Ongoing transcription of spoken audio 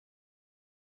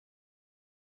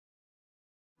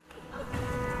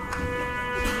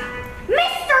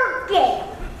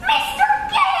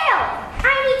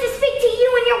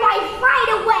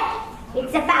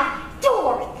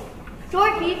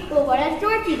Well, what has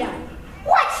Dorothy done?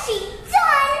 What's she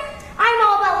done? I'm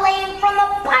all but lame from the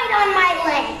bite on my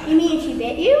leg. You mean she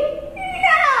bit you?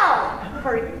 No!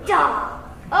 Her dog.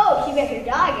 Oh, she bit your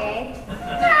dog, eh?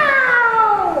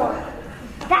 No!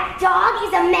 That dog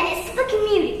is a menace to the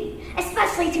community,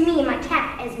 especially to me and my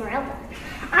cat, Esmeralda.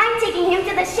 I'm taking him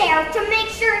to the sheriff to make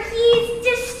sure he's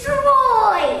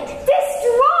destroyed.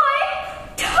 Destroyed?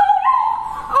 Toto!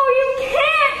 Oh, you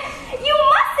can't! You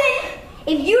mustn't!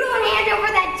 If you don't hand over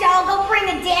that dog, I'll bring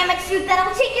the damage suit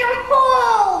that'll take your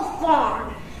whole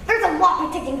farm. There's a law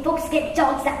protecting folks against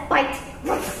dogs that bite.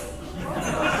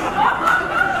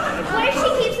 What if she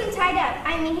keeps him tied up?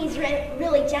 I mean, he's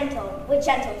really gentle. With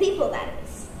gentle people, that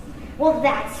is. Well,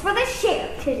 that's for the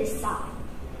sheriff to decide.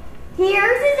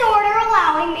 Here's his order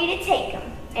allowing me to take him,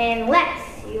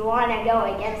 unless you want to go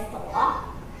against the law.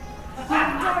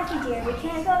 Dorothy dear, we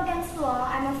can't go against the law.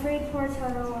 I'm afraid poor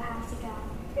Toto will have to go.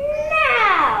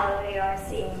 Now you're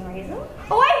seeing reason.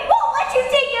 Oh, I won't let you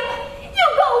take him! You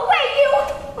go away, you!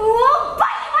 I'll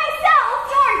bite myself,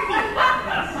 Dorothy!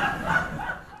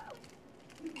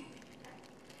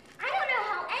 I don't know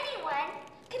how anyone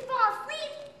could fall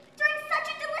asleep during such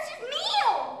a delicious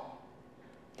meal!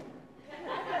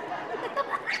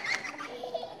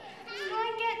 Go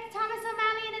and get Thomas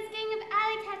O'Malley and his gang of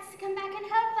alley cats to come back and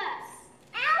help us.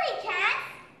 Alley cats?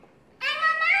 I'm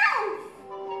a mouse!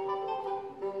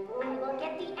 I will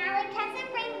get the alley cats and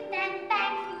bring them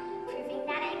back, proving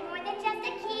that I'm more than just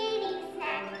a kitty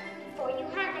snack. Before you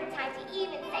have the time to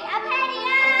even say a petty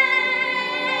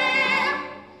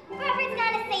Whoever's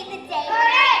gonna save the day.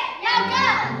 Hooray! Now go!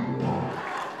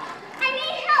 I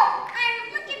need help! I'm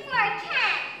looking for a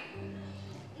cat.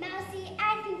 Mousy, I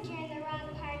think you're in the wrong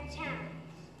part of town.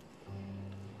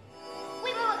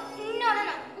 Wait, no.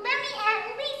 Let me at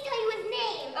least tell you his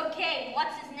name. Okay,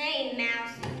 what's his name,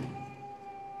 Mouse?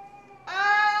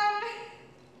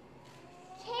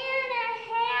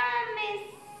 Canaham is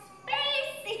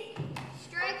spacey.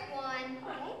 Strike one.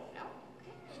 Okay, no.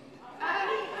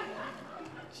 Okay.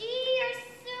 Gee, your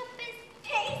soup is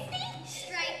pasty.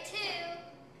 Strike two.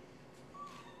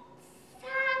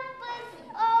 Sapa's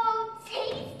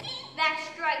tasty. That's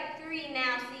strike three,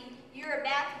 Mousy. You're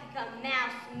about to become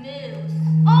Mouse Moose.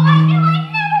 Oh, I knew I'd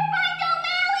never find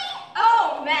O'Malley.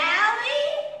 O'Malley?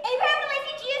 Abraham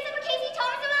Lacey, GSM, Casey,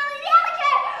 Thomas O'Malley, the alley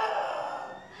cat.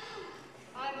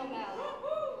 I'm O'Malley.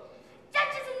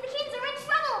 Duchess and the kids are in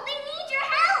trouble. They need your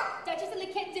help. Duchess and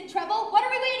the kids in trouble? What are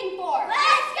we waiting for?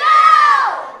 Let's go.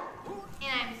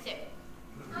 And I'm Sue.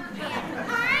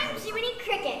 I'm Jiminy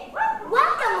Cricket.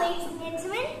 Welcome, ladies and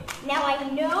gentlemen. Now I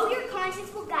know your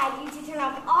conscience will guide you to turn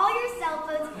off all your cell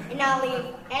phones and not leave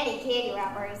any candy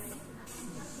wrappers.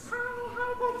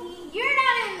 Hi, Buggy. You're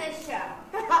not in this show.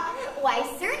 Why,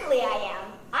 certainly I am.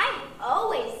 I'm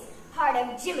always part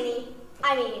of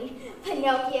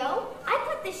Pinocchio. I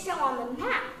put the show on the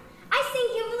map. I sing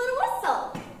you a little whistle.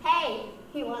 Hey,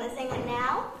 you want to sing it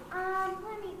now?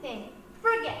 Let me think.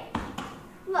 Forget it.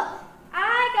 Look,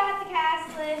 I got the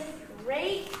cast list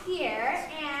right here,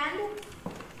 and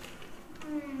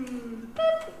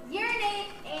boop, your name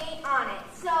ain't on it.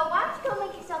 So why don't you go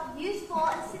make yourself useful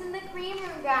and sit in the green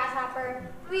room, Grasshopper?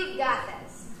 We've got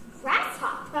this.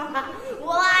 Grasshopper?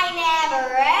 Well, I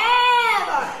never,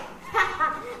 ever.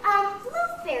 Blue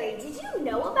Fairy, did you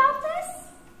know about this?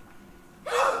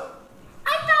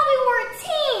 I thought we were a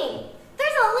team.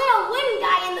 There's a little wooden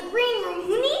guy in the green room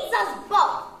who needs us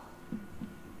both.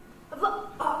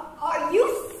 Are you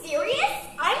serious?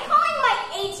 I'm calling my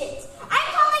agent. I'm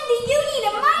calling the union,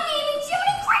 and my name is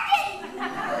Jiminy Cricket.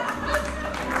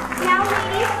 Now,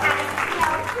 ladies,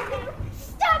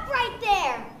 stop right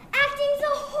there. Acting's a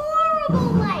horrible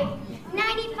life.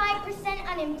 95%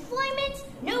 unemployment,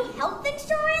 no health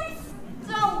insurance.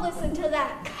 Don't listen to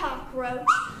that cockroach.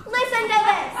 Listen to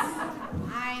this.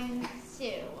 I'm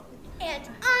Sue. And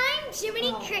I'm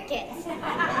Jiminy Cricket.